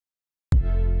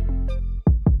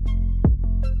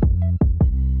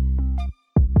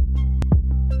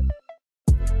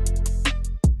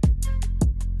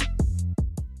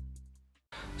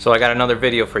So I got another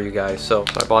video for you guys. So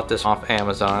I bought this off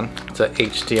Amazon. It's a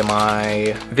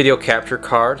HDMI video capture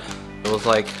card. It was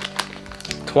like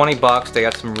 20 bucks. They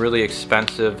got some really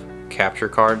expensive capture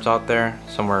cards out there.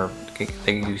 Somewhere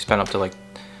you spend up to like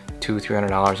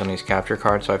 $200–300 on these capture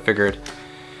cards. So I figured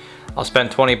I'll spend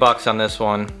 20 bucks on this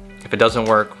one. If it doesn't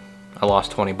work, I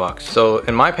lost 20 bucks. So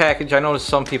in my package, I noticed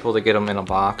some people that get them in a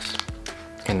box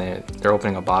and they're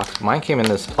opening a box. Mine came in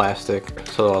this plastic,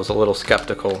 so I was a little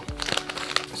skeptical.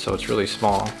 So it's really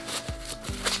small.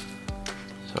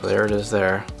 So there it is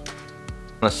there.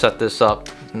 I'm gonna set this up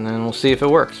and then we'll see if it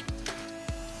works.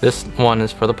 This one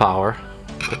is for the power.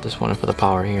 Put this one in for the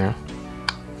power here.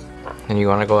 And you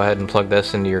wanna go ahead and plug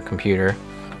this into your computer.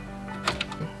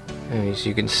 And as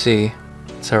you can see,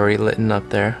 it's already lit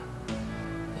up there.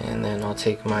 And then I'll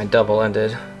take my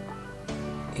double-ended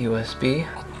USB,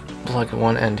 plug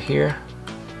one end here,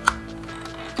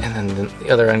 and then the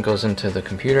other end goes into the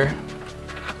computer.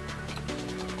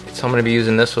 So I'm going to be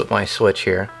using this with my switch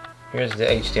here. Here's the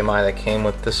HDMI that came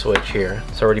with the switch here.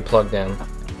 It's already plugged in.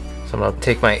 So I'm going to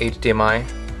take my HDMI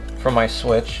from my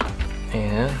switch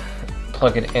and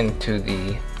plug it into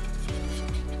the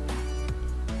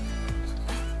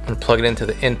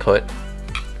input.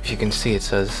 If you can see, it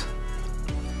says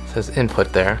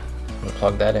input there. I'm going to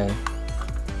plug that in.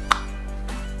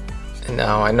 And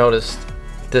now I noticed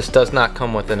this does not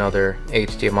come with another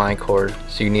HDMI cord,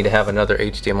 so you need to have another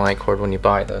HDMI cord when you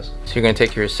buy this. So you're going to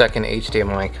take your second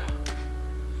HDMI,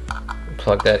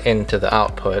 plug that into the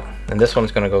output, and this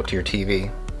one's going to go to your TV.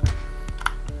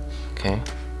 Okay,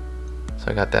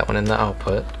 so I got that one in the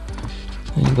output.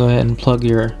 And you go ahead and plug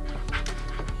your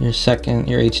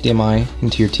HDMI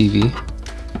into your TV.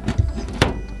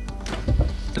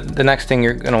 The next thing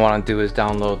you're going to want to do is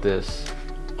download this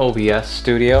OBS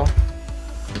Studio.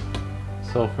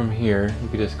 So from here, you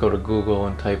can just go to Google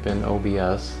and type in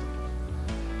OBS,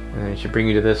 and then it should bring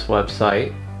you to this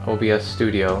website, OBS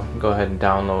Studio. Go ahead and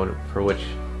download it for which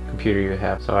computer you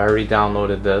have. So I already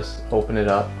downloaded this. Open it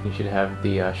up. You should have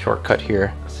the shortcut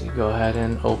here. So you go ahead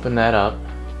and open that up.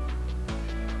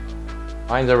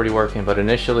 Mine's already working, but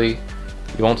initially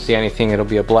you won't see anything. It'll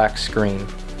be a black screen.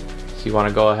 So you want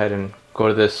to go ahead and go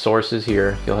to this sources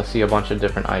here. You'll see a bunch of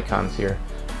different icons here.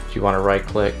 So you want to right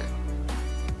click,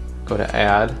 go to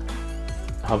add,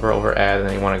 hover over add, and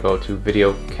then you want to go to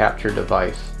video capture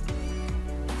device.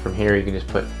 From here you can just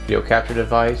put video capture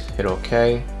device, hit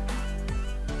OK,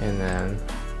 and then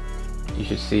you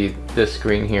should see this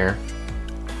screen here.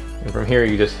 And from here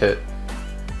you just hit,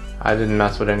 I didn't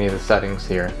mess with any of the settings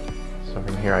here, so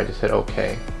from here I just hit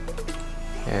OK,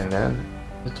 and then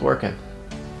it's working.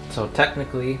 So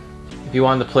technically, if you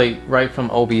wanted to play right from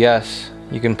OBS,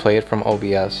 you can play it from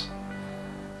OBS.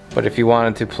 But if you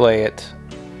wanted to play it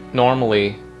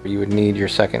normally, you would need your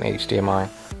second HDMI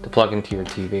to plug into your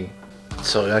TV.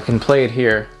 So I can play it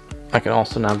here. I can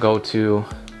also now go to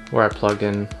where I plugged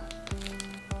in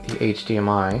the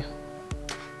HDMI.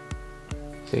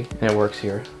 See, and it works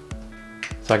here.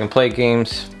 So I can play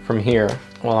games from here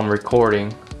while I'm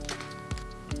recording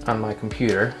on my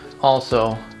computer.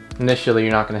 Also, initially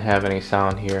you're not going to have any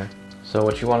sound here. So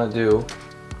what you want to do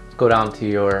is go down to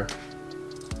your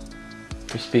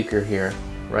speaker here,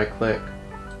 right click,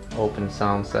 open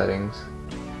sound settings,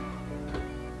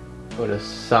 go to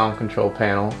sound control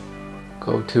panel,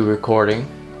 go to recording,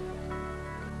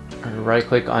 right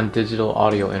click on digital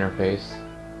audio interface,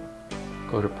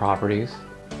 go to properties,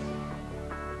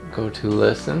 go to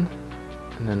listen,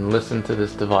 and then listen to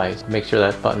this device. Make sure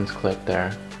that button's clicked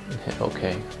there and hit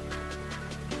OK.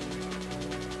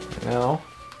 Now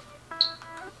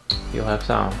you'll have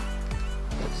sound.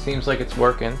 It seems like it's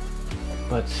working.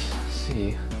 Let's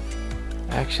see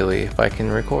actually if I can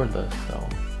record this. So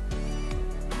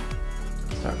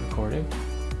start recording.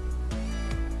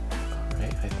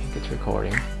 Alright, I think it's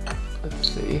recording. Let's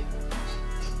see.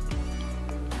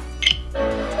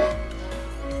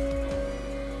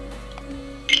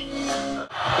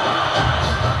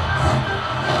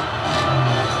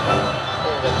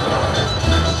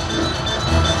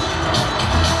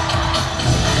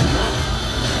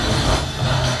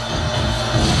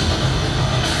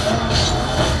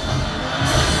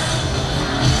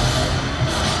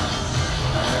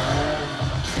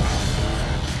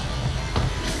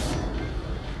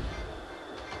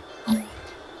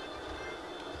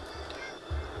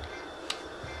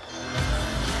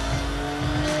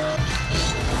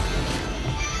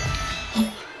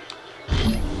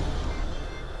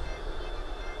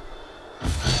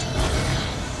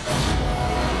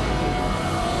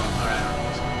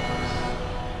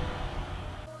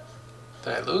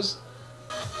 Did I lose?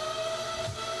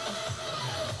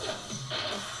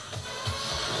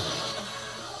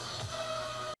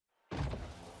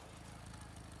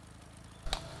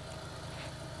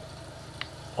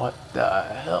 What the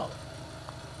hell?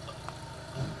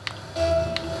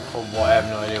 Oh boy, I have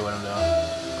no idea what I'm doing.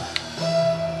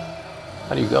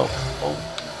 How do you go? Oh,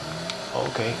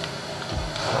 okay.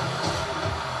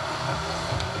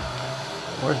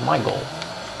 Where's my goal?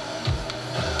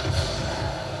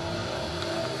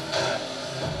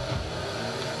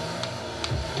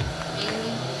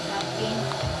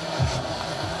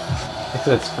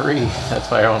 Because it's free. That's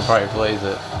why everyone probably plays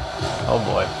it. Oh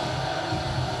boy.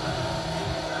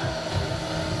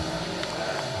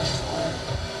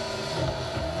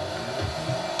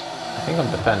 I think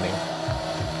I'm defending.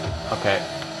 Okay.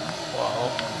 Whoa.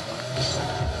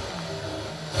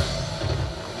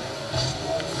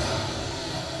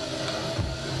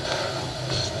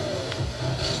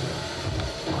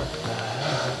 What the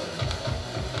hell?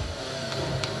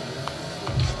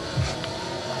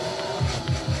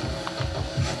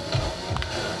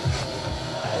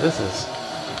 Hey, this is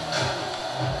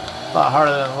a lot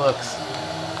harder than it looks.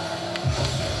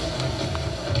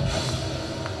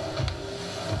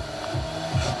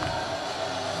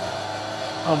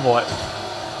 Oh boy.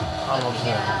 Almost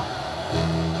there.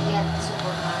 Yeah,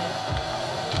 super high.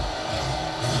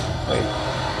 Wait.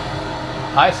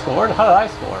 I scored? How did I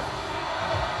score?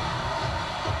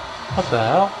 What the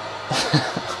hell?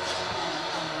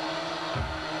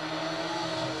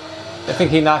 I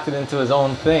think he knocked it into his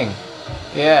own thing.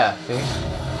 Yeah, see?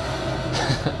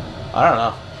 I don't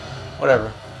know.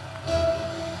 Whatever.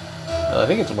 Well, I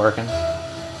think it's working.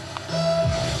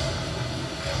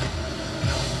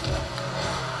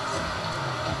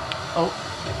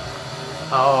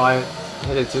 Oh, I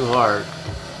hit it too hard.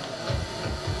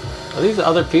 Are these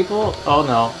other people? Oh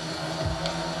no.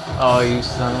 Oh, you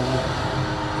son of a...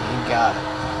 You got it.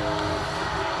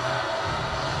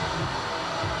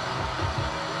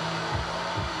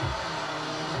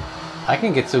 I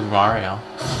can get Super Mario.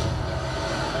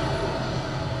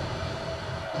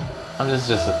 This is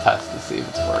just a test to see if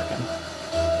it's working.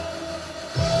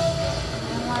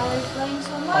 And why are you playing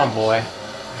so much? Oh boy.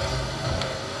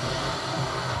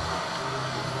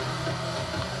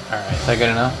 Alright, is that good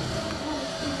enough?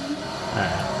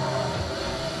 Alright.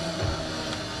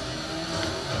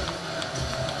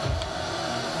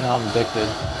 Now I'm addicted.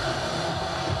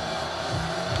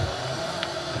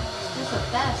 This is the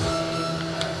best.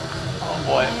 Oh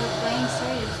boy. Why are you playing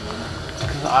seriously?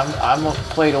 Because I'm a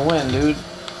play to win, dude.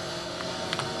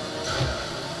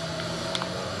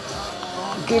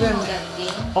 Oh, get in there.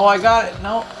 Oh, I got it.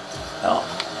 No. No.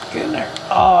 Get in there.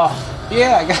 Oh,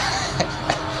 yeah, I got it.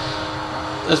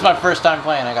 This is my first time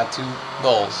playing. I got 2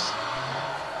 goals.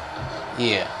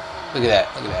 Yeah. Look at that.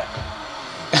 Look at that.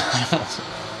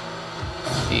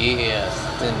 Yes,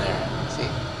 it's in there. See?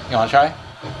 You want to try?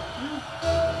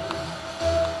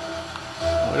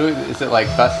 What do we, is it like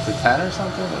best to 10 or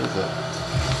something? What is it?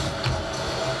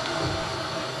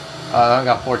 I only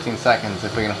got 14 seconds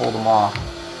if we can hold them off.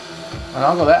 And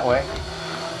I'll go that way.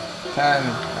 10,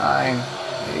 9,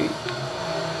 8.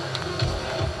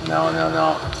 No, no,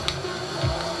 no.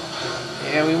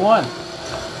 Yeah, we won.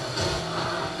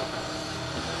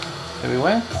 Did we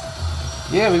win?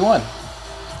 Yeah, we won.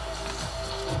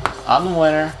 I'm the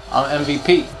winner. I'm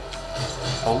MVP.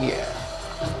 Oh yeah.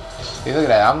 See, look at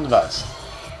that. I'm the best.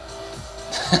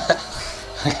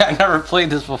 I never played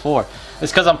this before.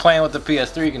 It's because I'm playing with the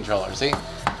PS3 controller. See?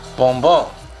 Boom, boom.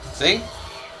 See?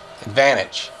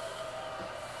 Advantage.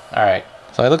 Alright.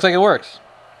 So it looks like it works.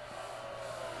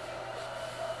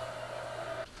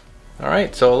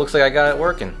 Alright, so it looks like I got it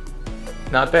working.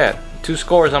 Not bad. 2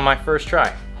 scores on my first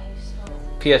try.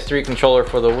 PS3 controller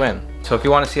for the win. So if you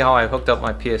want to see how I hooked up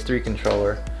my PS3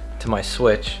 controller to my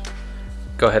Switch,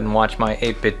 go ahead and watch my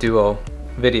 8-bit duo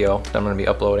video that I'm going to be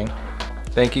uploading.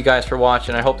 Thank you guys for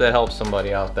watching. I hope that helps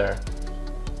somebody out there.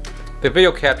 The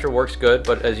video capture works good,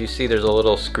 but as you see there's a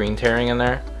little screen tearing in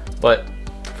there. But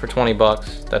for 20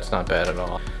 bucks, that's not bad at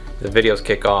all. The videos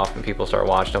kick off and people start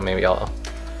watching them, maybe I'll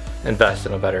invest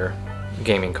in a better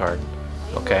gaming card.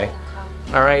 Okay?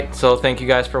 Alright, so thank you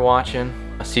guys for watching.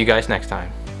 I'll see you guys next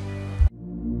time.